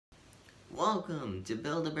Welcome to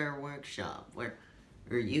Buildabearworkshop, where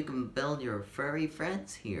you can build your furry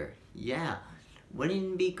friends here. Yeah,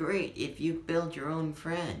 wouldn't it be great if you build your own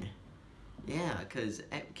friend? Yeah, because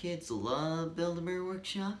kids love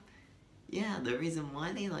Buildabearworkshop. Yeah, the reason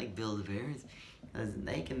why they like Build-A-Bear is because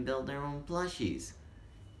they can build their own plushies.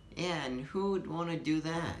 Yeah, and who would want to do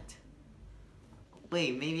that?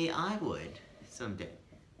 Wait, maybe I would someday.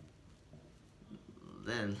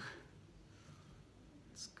 Then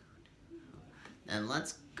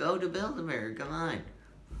let's go to Build-A-Bear, come on.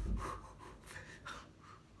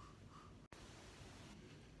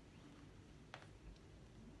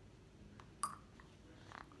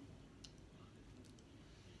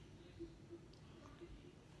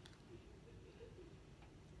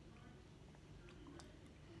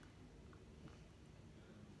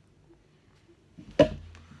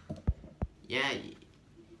 Yeah,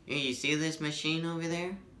 you see this machine over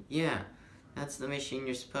there? Yeah, that's the machine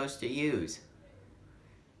you're supposed to use.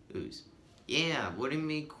 Yeah, wouldn't it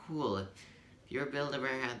be cool if your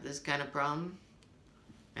Build-A-Bear had this kind of problem?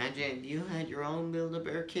 Imagine if you had your own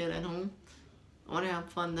Build-A-Bear kit at home. I wonder how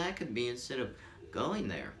fun that could be instead of going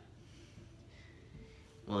there.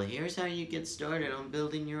 Well, here's how you get started on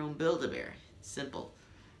building your own Build-A-Bear. It's simple.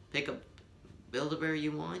 Pick a Build-A-Bear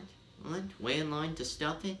you want, wait in line to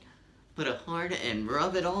stuff it, put a heart and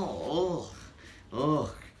rub it all.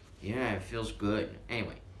 Oh, yeah, it feels good.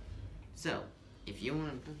 Anyway, so if you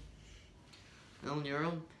want to build your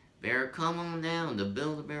own bear, come on down to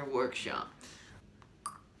Build-A-Bear Workshop.